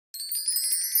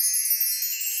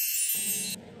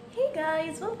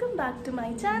Guys, welcome back to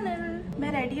my channel.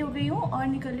 मैं ready हो गई हूँ और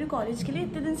निकल रही हूँ कॉलेज के लिए।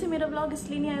 इतने दिन से मेरा व्लॉग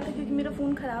इसलिए नहीं आया था क्योंकि मेरा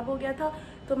फ़ोन ख़राब हो गया था,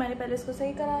 तो मैंने पहले इसको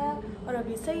सही कराया और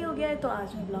अभी सही हो गया है, तो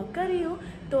आज मैं व्लॉग कर रही हूँ।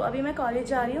 तो अभी मैं कॉलेज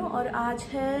जा रही हूँ और आज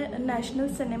है नेशनल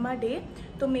सिनेमा डे,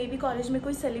 तो मे बी कॉलेज में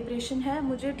कोई सेलिब्रेशन है,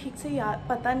 मुझे ठीक से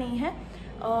पता नहीं है,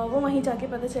 वो वहीं जाके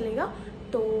पता चलेगा।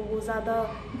 तो ज़्यादा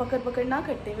बकर ना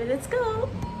करते हुए लेट्स गो।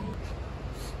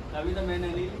 अभी तो मैंने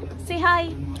नहीं। Say hi.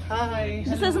 Hi.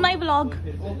 This is my vlog.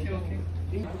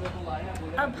 Okay.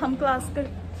 अब हम क्लास कर।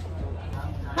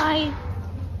 हाय,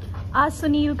 आज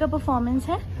सुनील का परफॉर्मेंस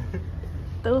है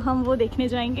तो हम वो देखने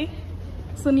जाएंगे।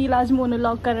 सुनील आज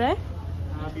मोनोलॉग कर रहा है।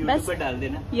 बेस्ट पर डाल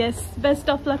देना। Yes, best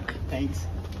of luck. Thanks.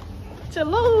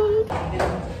 चलो।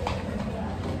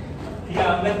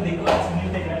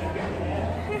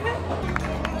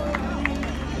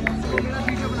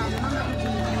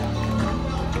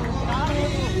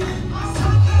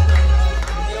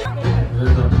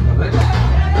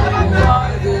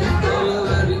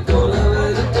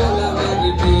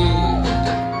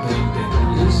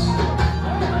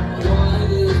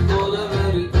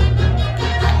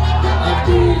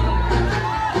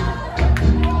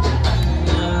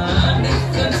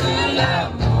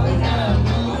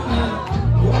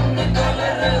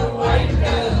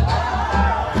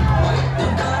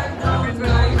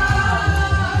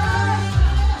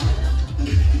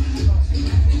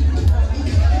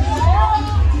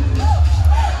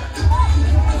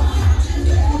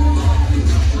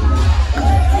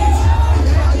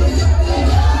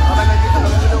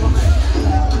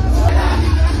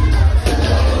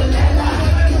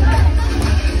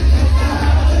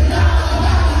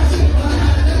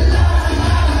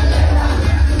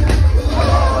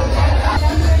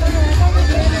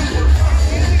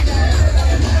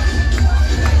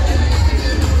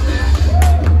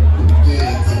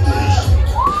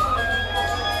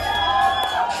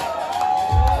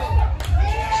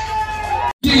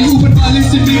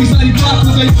 सारी बात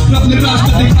हो गई, रब ने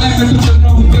रास्ता दिखाया, मैं तो चल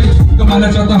रहा हूँ गई। कमाना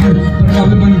चाहता हूँ पर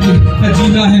काबिल बन के, न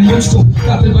जीना है मुझको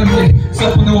काबिल बन के,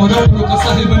 सपनों और अपनों का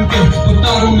साहिल बन के, और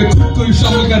तारों में खुद को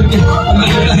शामिल करके, अल्लाह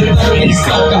देता है तारों के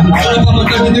हिसाब का हूँ। अब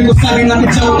करने को सारी ना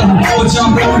चलता हूँ और शाम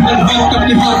रखूँ मैं वक्त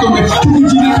अपने हाथों में, क्योंकि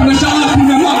जीने को नशा आदमी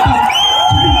में मारता हूँ।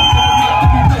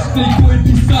 कोई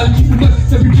 20 साल की उम्र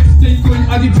सभी नहीं कोई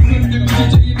आगे जीवन में मुझे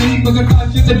चाहिए नहीं, मगर आज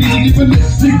के सभी जीवन में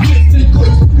नहीं कोई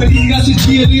करींगा से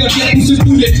चाहिए नहीं और क्या उसे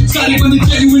तूने सारे बंदे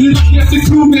जेन्युइन रखे अपने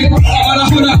क्रू में। हमारा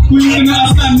होना कोई इतना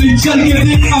आसान नहीं, चल के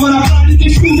देख हमारा पानी के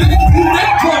शू में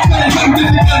बहुत सारे हम के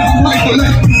निकाल हमारे को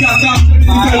लाइफ क्या काम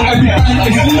करेंगे अभी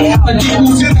टाइम इसलिए ताकि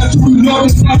मुझे ना छू लॉर्ड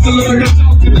इस बात को लगा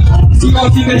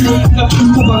सियासी नहीं ना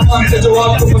तुमको भगवान से जो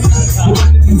आपको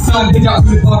पसंद इंसान के जात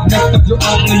में बात तक जो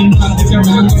आप नहीं मानते क्या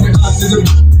मिलन में आते जो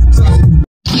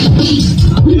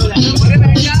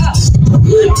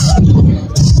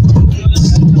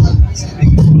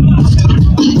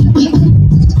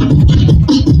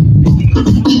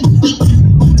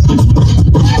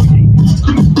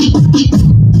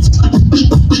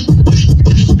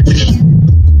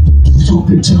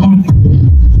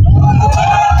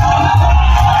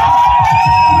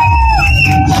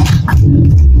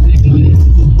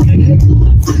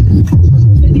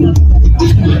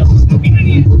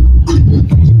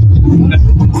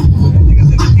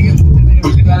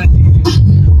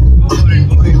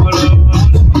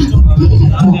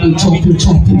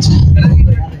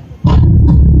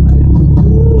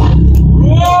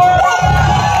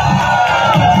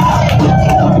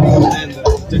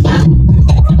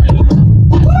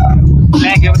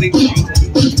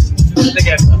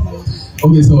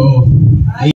Okay, so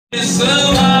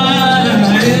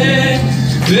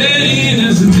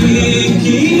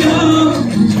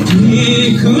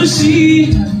खुशी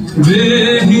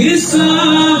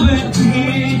बेहिसाब थी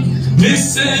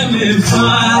जिससे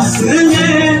फासले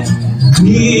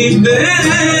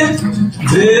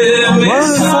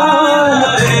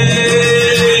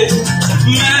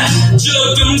मैं जो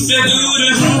तुमसे दूर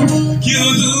हूँ, क्यों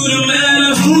दूर मैं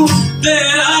रहूँ,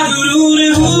 तेरा गुरूर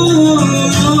हूँ।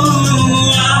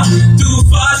 तू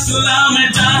फासला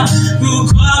मिटा, तू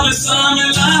ख्वाब सा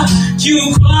मिला, क्यों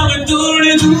ख्वाब तोड़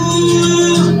दूँ।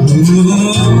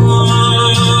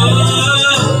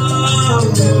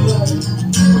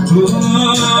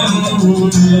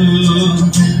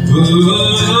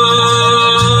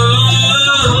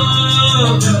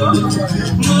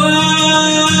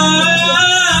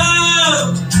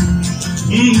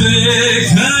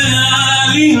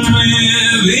 बेख्याली में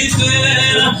भी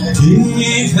तेरा ही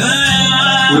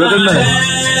ख्याल है।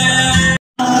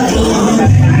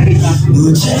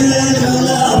 मुझे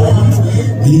रुला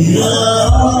दिया,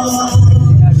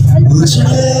 मुझे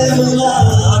रुला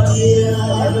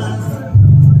दिया।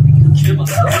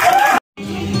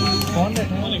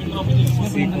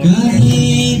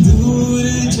 कहीं दूर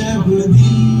जब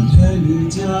दिन ढल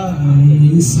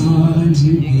जाए सांझ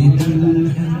के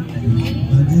दुल्हन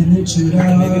बदन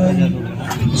चुराए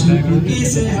चुपके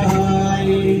से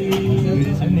आए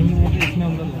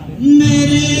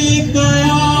मेरे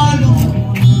ख्यालों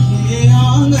के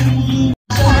आंगन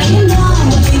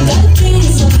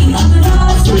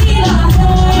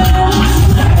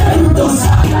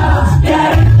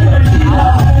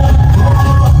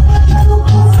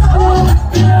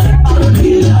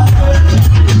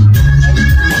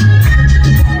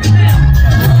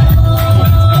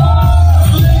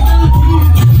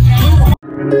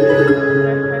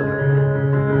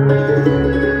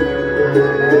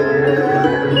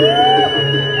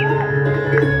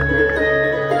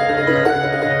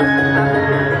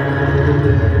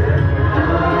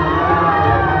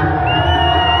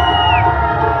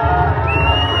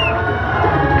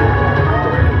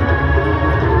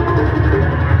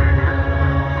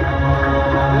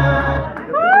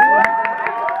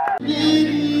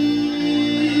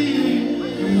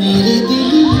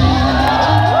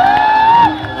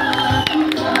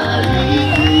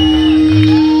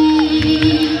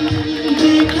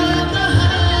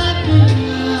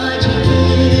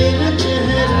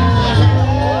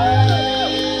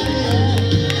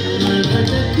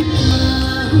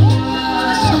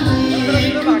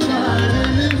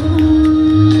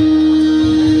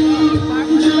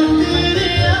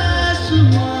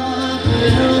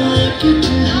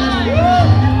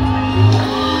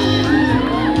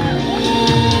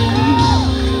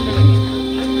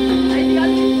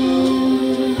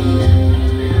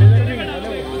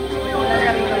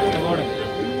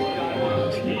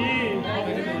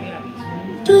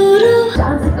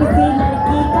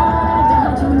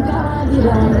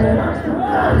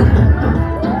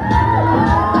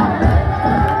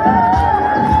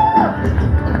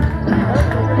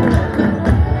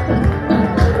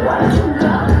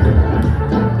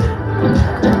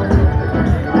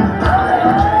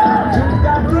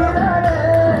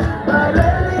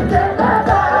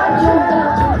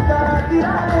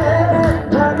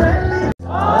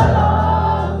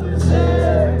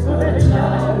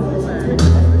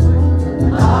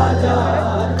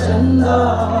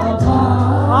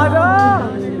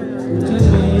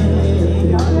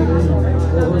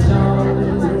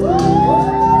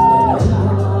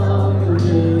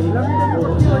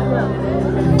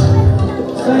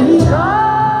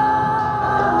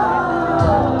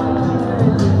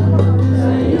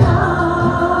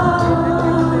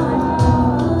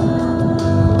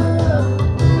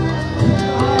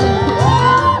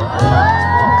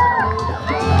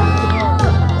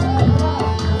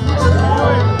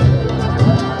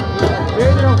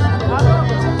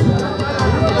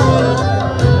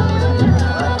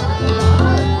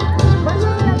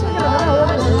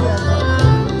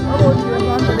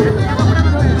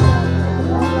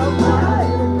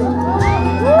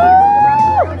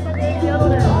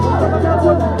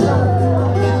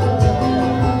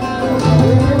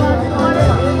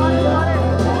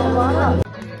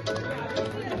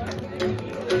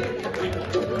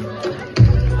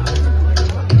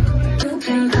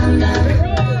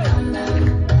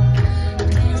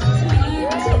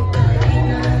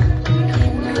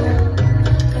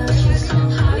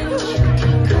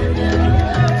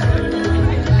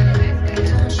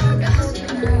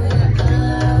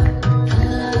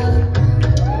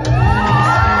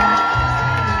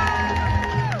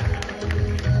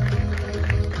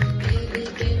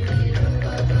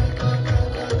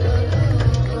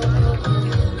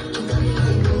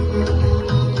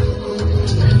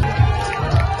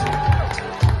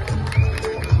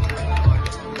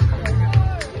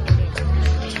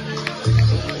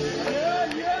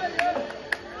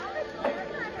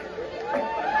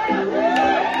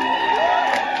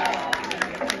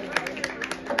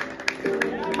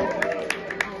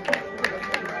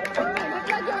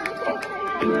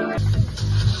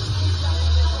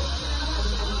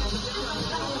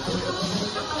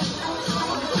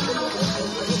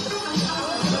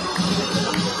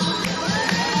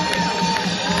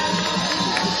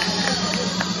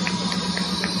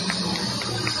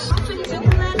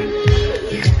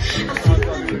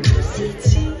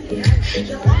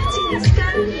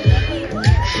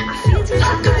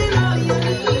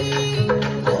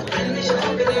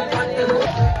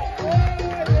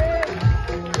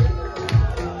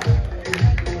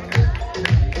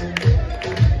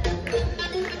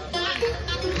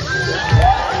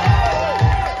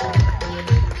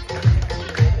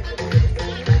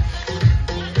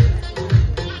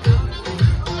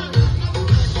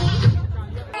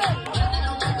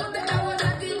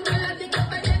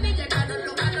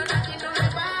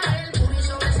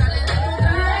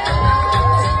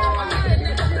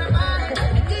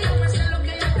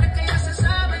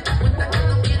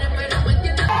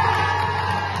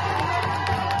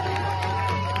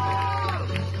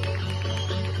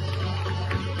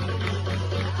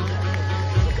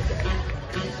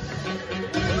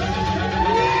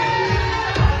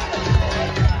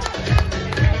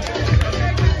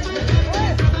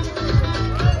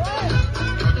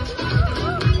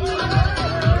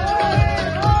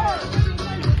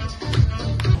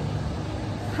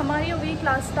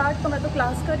स्टार्ट, तो मैं तो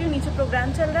क्लास कर रही हूँ, नीचे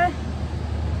प्रोग्राम चल रहा है,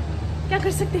 क्या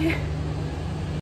कर सकते हैं।